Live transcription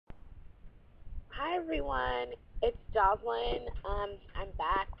Hi everyone, it's Jocelyn. I'm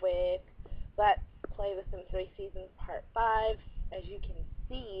back with Let's Play The Sims 3 Seasons Part 5. As you can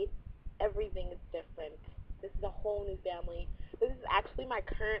see, everything is different. This is a whole new family. This is actually my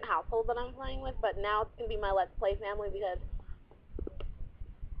current household that I'm playing with, but now it's going to be my Let's Play family because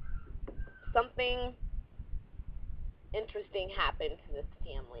something interesting happened to this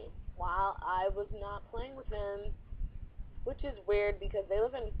family while I was not playing with them, which is weird because they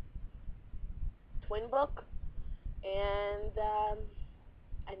live in Twinbrook, and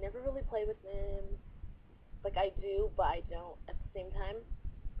I never really play with them. Like, I do, but I don't at the same time.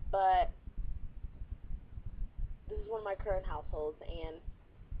 But this is one of my current households, and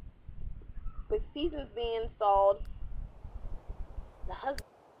with Seasons being installed, the husband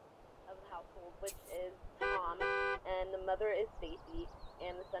of the household, which is Tom, and the mother is Stacy,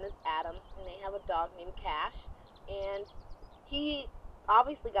 and the son is Adam, and they have a dog named Cash, and he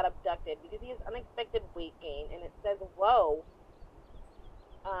obviously got abducted because he has unexpected weight gain, and it says, whoa,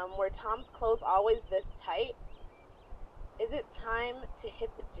 were Tom's clothes always this tight? Is it time to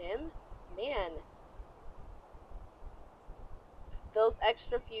hit the gym? Man, those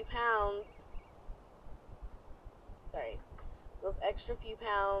extra few pounds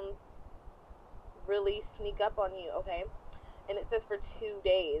really sneak up on you, okay? And it says for 2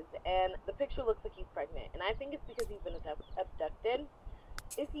 days, and the picture looks like he's pregnant, and I think it's because he's been abducted.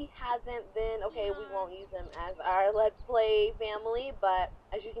 If he hasn't, then okay, we won't use him as our Let's Play family, but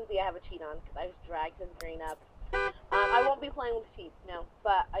as you can see, I have a cheat on because I just dragged his brain up. I won't be playing with cheats, no,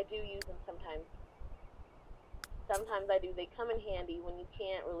 but I do use them sometimes. Sometimes I do. They come in handy when you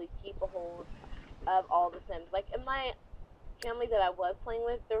can't really keep a hold of all the Sims. Like, in my family that I was playing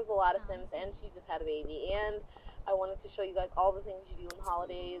with, there was a lot of Sims, and she just had a baby, and I wanted to show you guys all the things you do on the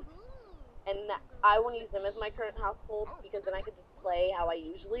holidays, and I want to use them as my current household, because then I could just play how I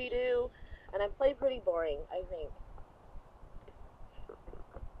usually do, and I play pretty boring, I think.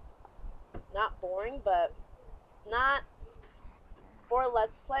 Not boring, but not for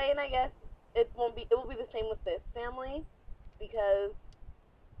Let's Play, and I guess it will be the same with this family, because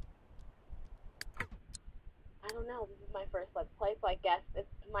I don't know, this is my first Let's Play, so I guess it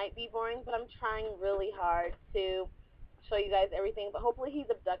might be boring, but I'm trying really hard to show you guys everything, but hopefully he's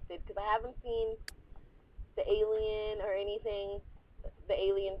abducted, because I haven't seen the alien or anything, the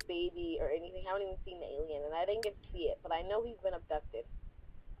alien's baby or anything. I haven't even seen the alien, and I didn't get to see it, but I know he's been abducted,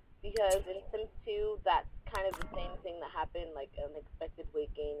 because in Sims 2, that's kind of the same thing that happened, like unexpected weight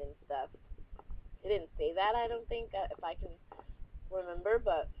gain and stuff. It didn't say that, I don't think, if I can remember,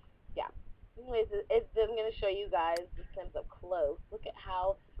 but yeah. Anyways, I'm going to show you guys the Sims up close. Look at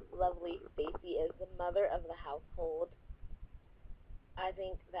how lovely Stacy is, the mother of the household. I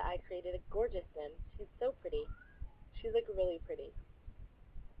think that I created a gorgeous Sim. She's so pretty. She's like really pretty.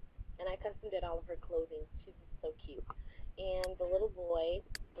 And I custom did all of her clothing. She's just so cute. And the little boy,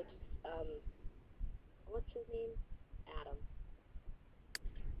 which is, what's his name? Adam.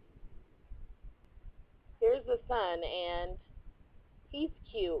 Here's the son, and he's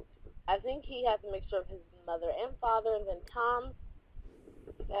cute. I think he has a mixture of his mother and father, and then Tom's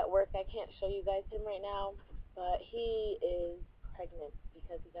at work. I can't show you guys him right now, but he is pregnant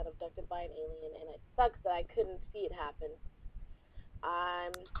because he got abducted by an alien, and it sucks that I couldn't see it happen.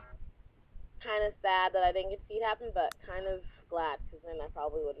 I'm kind of sad that I didn't get to see it happen, but kind of glad, because then I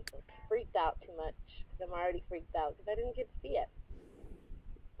probably would have freaked out too much, because I'm already freaked out because I didn't get to see it.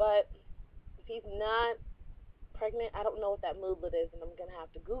 But if he's not pregnant, I don't know what that moodlet is, and I'm going to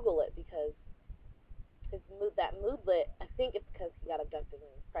have to Google it, because that moodlet, I think it's because he got abducted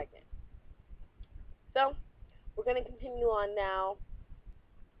and he's pregnant. So, we're going to continue on now.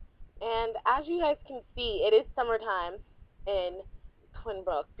 And as you guys can see, it is summertime in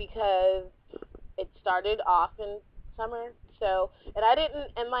Twinbrook, because it started off in summer. So, and I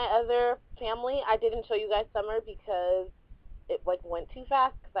didn't, in my other family, I didn't show you guys summer because it like went too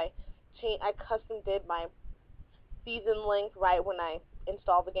fast, because I custom did my season length right when I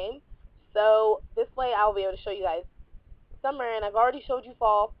installed the game. So this way I'll be able to show you guys summer, and I've already showed you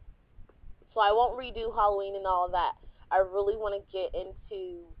fall, so I won't redo Halloween and all of that. I really want to get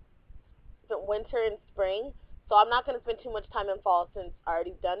into winter and spring, so I'm not going to spend too much time in fall, since I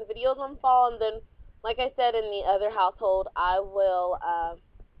already done videos on fall, and then, like I said in the other household, I will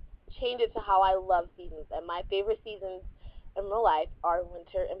change it to how I love seasons, and my favorite seasons in real life are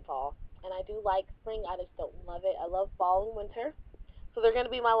winter and fall. And I do like spring, I just don't love it. I love fall and winter, so they're going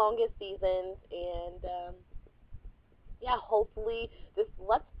to be my longest seasons, and yeah, hopefully this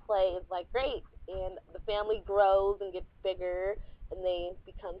Let's Play is like great, and the family grows and gets bigger, and they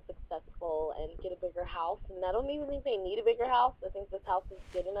become successful and get a bigger house. And I don't even think they need a bigger house. I think this house is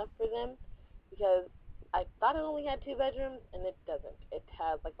good enough for them. because I thought it only had 2 bedrooms, and it doesn't. It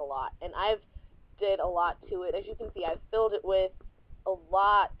has like a lot, and I've did a lot to it. As you can see, I've filled it with a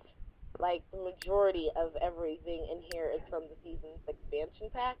lot. Like the majority of everything in here is from the season's expansion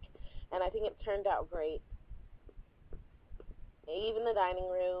pack, and I think it turned out great. Even the dining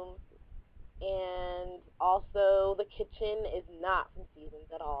room, and also the kitchen is not from Seasons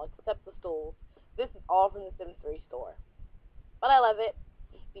at all, except the stools. This is all from the Sims 3 store. But I love it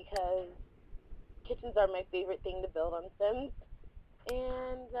because kitchens are my favorite thing to build on Sims.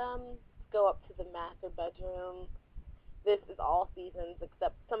 And go up to the master bedroom. This is all Seasons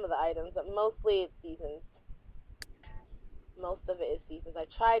except some of the items, but mostly it's Seasons. Most of it is Seasons. I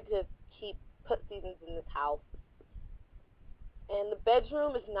tried to put Seasons in this house. And the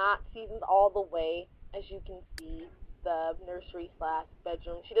bedroom is not Seasons all the way, as you can see, the nursery /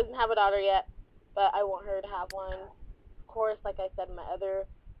 bedroom. She doesn't have a daughter yet, but I want her to have one. Of course, like I said in my other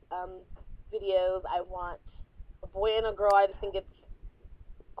videos, I want a boy and a girl. I just think it's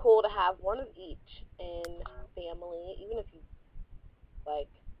cool to have one of each in family, even if you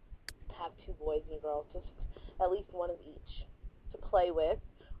like have 2 boys and a girl, just at least one of each to play with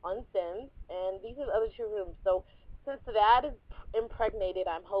on Sims. And these are the other 2 rooms. So since the dad is impregnated,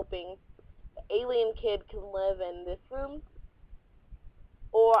 I'm hoping the alien kid can live in this room,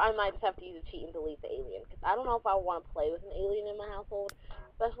 or I might just have to use a cheat and delete the alien, because I don't know if I want to play with an alien in my household,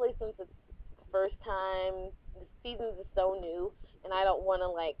 especially since it's the first time. The Seasons is so new, and I don't want to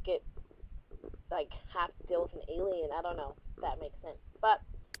have to deal with an alien. I don't know if that makes sense. But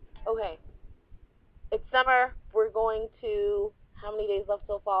okay, it's summer. We're going to, how many days left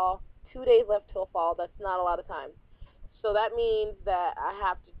till fall? 2 days left till fall. That's not a lot of time. So that means that I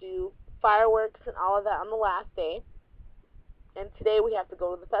have to do fireworks and all of that on the last day. And today we have to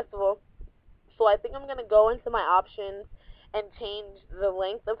go to the festival. So I think I'm going to go into my options and change the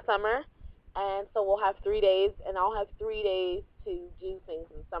length of summer. And so we'll have 3 days, and I'll have 3 days to do things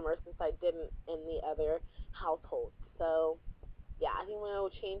in summer since I didn't in the other household. So yeah, I think I'm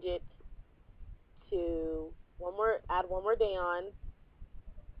going to change it to add one more day on.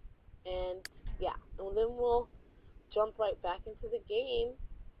 And yeah, and then we'll jump right back into the game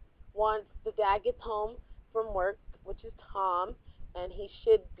once the dad gets home from work, which is Tom, and he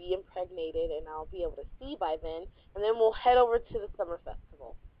should be impregnated, and I'll be able to see by then, and then we'll head over to the summer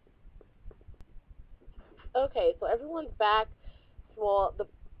festival. Okay, so everyone's back. Well,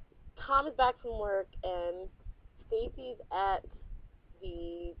 Tom is back from work, and Stacy's at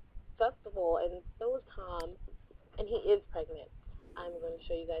the festival, and so is Tom, and he is pregnant. I'm going to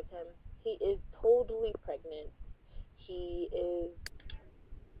show you guys him. He is totally pregnant. He is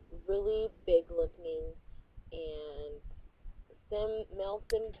really big looking, and male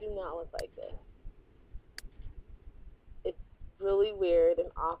Sims do not look like this. It's really weird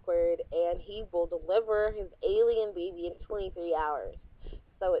and awkward, and he will deliver his alien baby in 23 hours.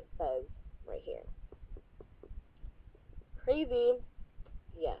 So it says right here. Crazy.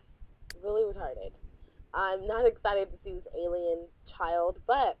 Yes. Really retarded. I'm not excited to see this alien child,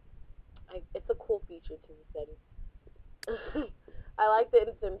 but it's a cool feature to the Sims. I liked it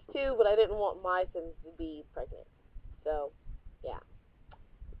in Sims 2, but I didn't want my Sims to be pregnant. So, yeah.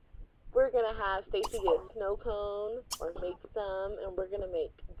 We're going to have Stacy get a snow cone, or make some, and we're going to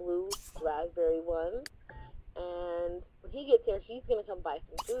make blue raspberry ones. And when he gets here, she's going to come buy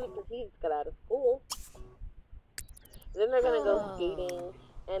some food because he just got out of school. Then they're going to go skating,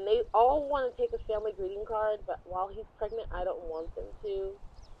 and they all want to take a family greeting card, but while he's pregnant, I don't want them to.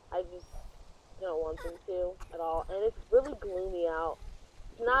 I just don't want them to at all. And it's really gloomy out.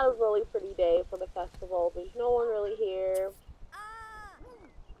 It's not a really pretty day for the festival. There's no one really here.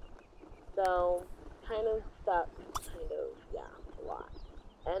 So, kind of sucks. Yeah, a lot.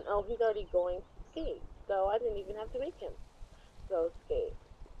 And, oh, he's already going to skate. So, I didn't even have to make him go skate.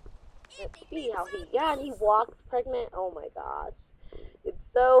 Let's see how and he walks pregnant. Oh my gosh. It's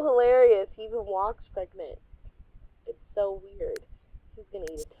so hilarious. He even walks pregnant. It's so weird. He's gonna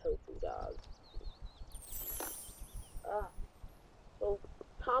eat a tofu dog. So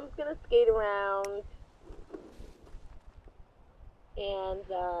Tom's gonna skate around, and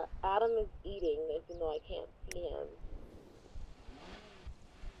Adam is eating, even though I can't see him.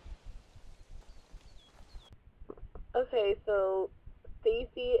 Okay, so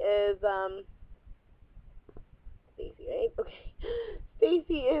Stacy is Stacy, right? Okay.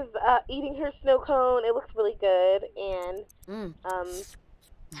 Stacy is eating her snow cone. It looks really good, and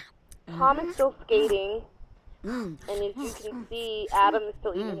Tom is still skating. And as you can see, Adam is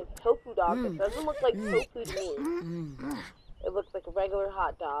still eating his tofu dog. It doesn't look like tofu to me. It looks like a regular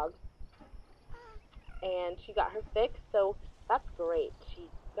hot dog. And she got her fix, so that's great. She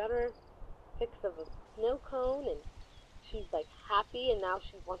got her pics of a snow cone, and she's like happy, and now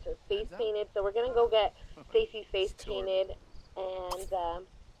she wants her face painted. So we're gonna go get Stacy's face painted, and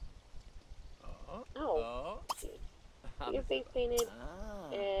get your face painted,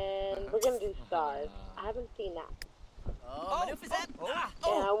 and we're gonna do stars. I haven't seen that.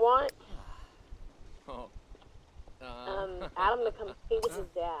 And I want Adam to come stay with his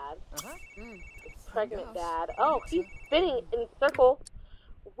dad, his pregnant dad. Oh, he's spinning in circles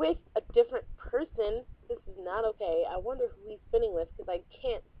with a different person. This is not okay. I wonder who he's spinning with because I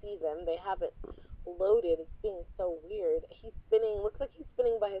can't see them. They haven't loaded. It's being so weird. He's spinning. Looks like he's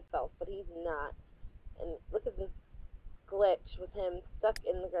spinning by himself, but he's not. And look at this glitch with him stuck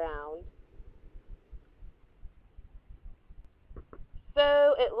in the ground.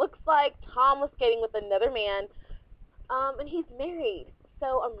 So it looks like Tom was skating with another man, and he's married.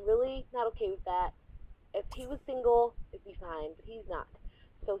 So I'm really not okay with that. If he was single, it'd be fine, but he's not.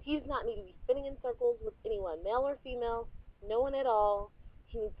 So he's not need to be spinning in circles with anyone, male or female, no one at all.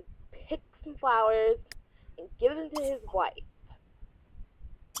 He needs to pick some flowers and give them to his wife.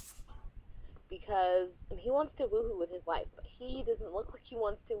 Because he wants to woohoo with his wife, but he doesn't look like he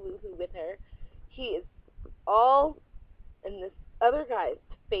wants to woohoo with her. He is all in this other guy's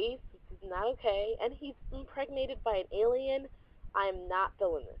face, which is not okay, and he's impregnated by an alien. I am not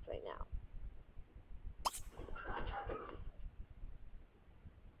feeling this right now.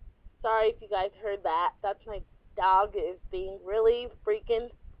 Sorry if you guys heard that. That's my dog is being really freaking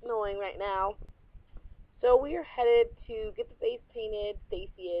annoying right now. So we are headed to get the face painted,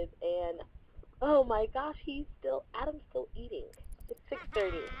 Stacy is, and oh my gosh, Adam's still eating. It's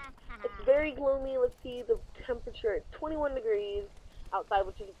 6:30. It's very gloomy. Let's see the temperature. It's 21 degrees outside,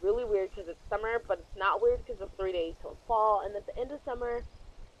 which is really weird because it's summer, but it's not weird because it's 3 days till fall, and at the end of summer,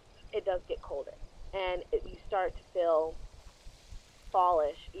 it does get colder, and you start to feel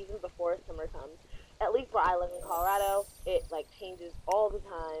fallish even before summer comes. At least where I live in Colorado, it like changes all the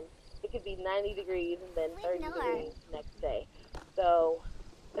time. It could be 90 degrees and then 30 degrees next day. So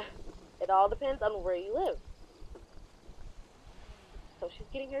it all depends on where you live. So she's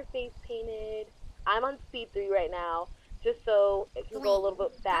getting her face painted. I'm on speed 3 right now, just so it can go a little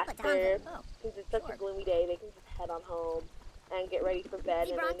bit faster. Since it's such a gloomy day, they can just head on home and get ready for bed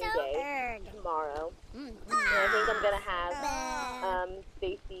and a new day tomorrow. And I think I'm gonna have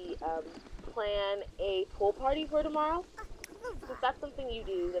Stacy plan a pool party for tomorrow, because that's something you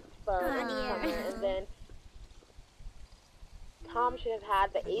do that's fun in the summer. And then Tom should have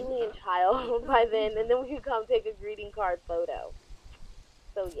had the alien child by then, and then we could come take a greeting card photo.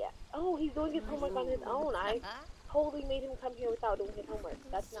 So yeah. Oh, he's doing his homework on his own. I totally made him come here without doing his homework.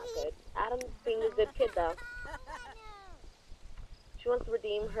 That's not good. Adam's being a good kid though. She wants to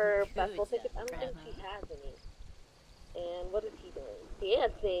redeem her festival tickets. I don't think she has any. And what is he doing?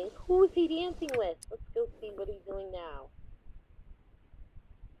 Dancing? Who is he dancing with? Let's go see what he's doing now.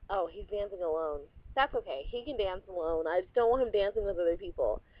 Oh, he's dancing alone. That's okay. He can dance alone. I just don't want him dancing with other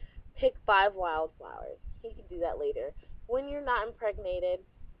people. Pick 5 wildflowers. He can do that later. When you're not impregnated,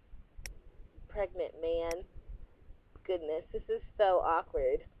 pregnant man. Goodness, this is so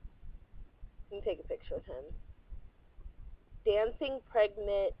awkward. Let me take a picture with him. Dancing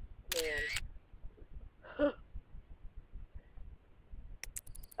pregnant man.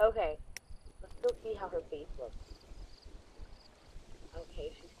 Okay, let's go see how her face looks.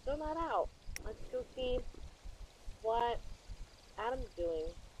 Okay, she's still not out. Let's go see what Adam's doing.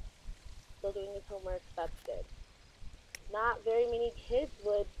 Still doing his homework. That's good. Not very many kids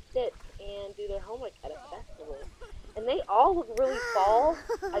would sit and do their homework at a festival. And they all look really fall.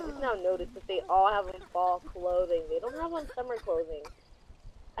 I just now noticed that they all have on fall clothing. They don't have on summer clothing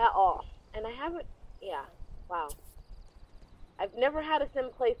at all. And I haven't, yeah, wow. I've never had a sim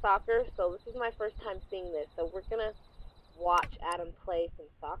play soccer, so this is my first time seeing this. So we're going to watch Adam play some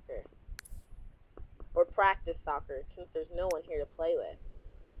soccer. Or practice soccer, since there's no one here to play with.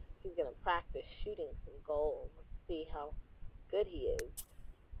 He's going to practice shooting some goals. Let's see how good he is.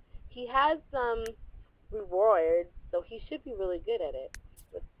 He has some rewards, so he should be really good at it.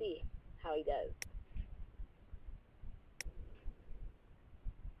 Let's see how he does.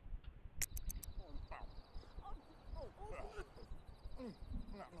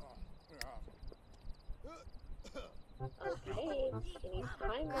 Okay, and he's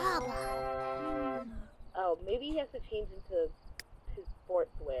time now. Oh, maybe he has to change into his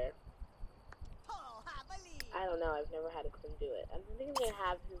sportswear. I don't know, I've never had a sim do it. I think I'm going to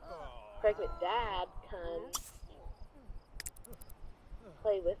have his pregnant dad come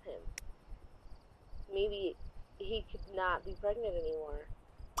play with him. Maybe he could not be pregnant anymore.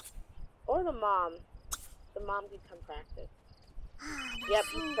 Or the mom. The mom could come practice. Yep,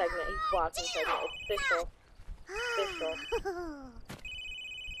 he's pregnant. He's walking pregnant. It's official. Official.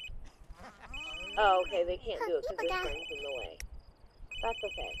 Oh, okay, they can't do it because their friend's in the way. That's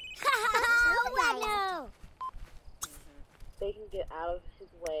okay. They can get out of his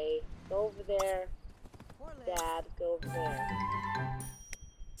way. Go over there. Dad, go over there.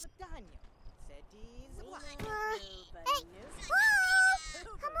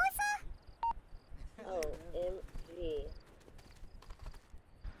 Oh, MG.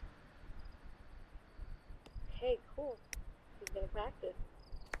 Okay, cool. He's gonna practice.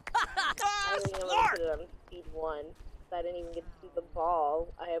 I didn't even put it on speed 1, so I didn't even get to see the ball.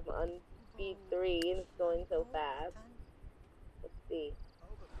 I am on speed 3, and it's going so fast. Let's see.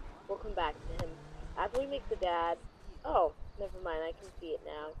 We'll come back to him. After we make the dad... Oh, never mind. I can see it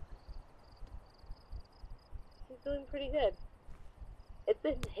now. He's doing pretty good. It's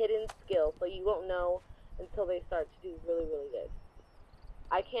a hidden skill, so you won't know until they start to do really, really good.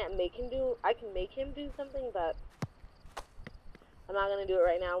 I can make him do something, but I'm not going to do it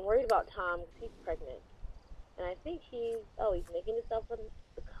right now. I'm worried about Tom because he's pregnant. And I think he's making himself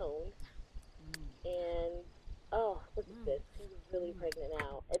the cone. And, oh, look at this. He's really pregnant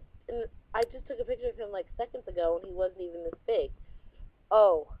now. And I just took a picture of him like seconds ago and he wasn't even this big.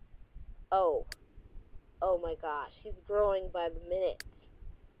 Oh my gosh. He's growing by the minute.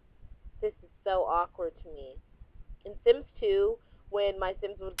 This is so awkward to me. In Sims 2, when my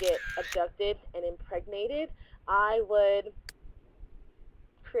Sims would get abducted and impregnated, I would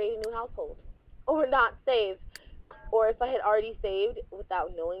create a new household. Or not save. Or if I had already saved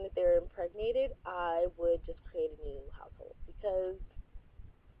without knowing that they were impregnated, I would just create a new household. Because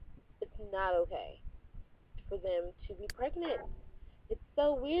it's not okay for them to be pregnant. It's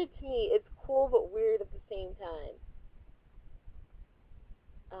so weird to me. It's cool but weird at the same time.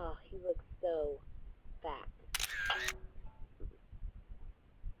 Oh, he looks so fat.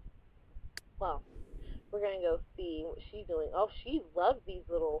 Well, we're gonna go see what she's doing. Oh, she loves these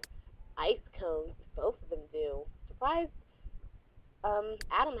little ice cones. Both of them do. Surprised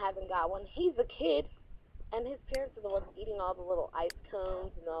Adam hasn't got one. He's a kid, and his parents are the ones eating all the little ice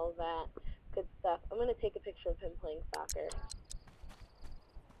cones and all that good stuff. I'm gonna take a picture of him playing soccer.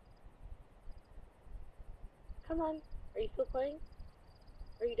 Come on. Are you still playing?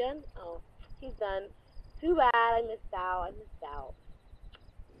 Are you done? Oh, he's done. Too bad. I missed out.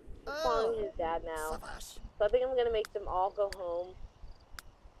 He's following his dad now. So I think I'm gonna make them all go home.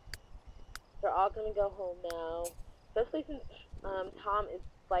 They're all gonna go home now. Especially since Tom is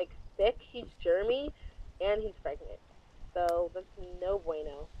like sick. He's germy and he's pregnant. So that's no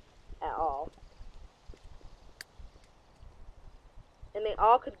bueno at all. And they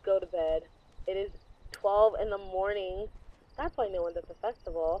all could go to bed. It is 12 in the morning. That's why no one's at the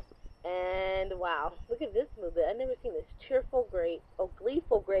festival. And wow, look at this movement. I've never seen this. Cheerful grape. Oh,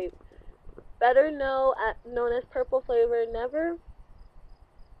 gleeful grape. Better known as purple flavor. Never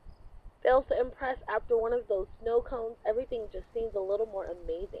fails to impress after one of those snow cones. Everything just seems a little more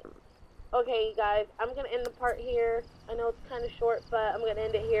amazing. Okay, you guys, I'm going to end the part here. I know it's kind of short, but I'm going to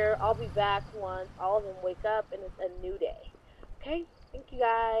end it here. I'll be back once all of them wake up and it's a new day. Okay? Thank you,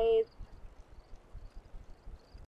 guys.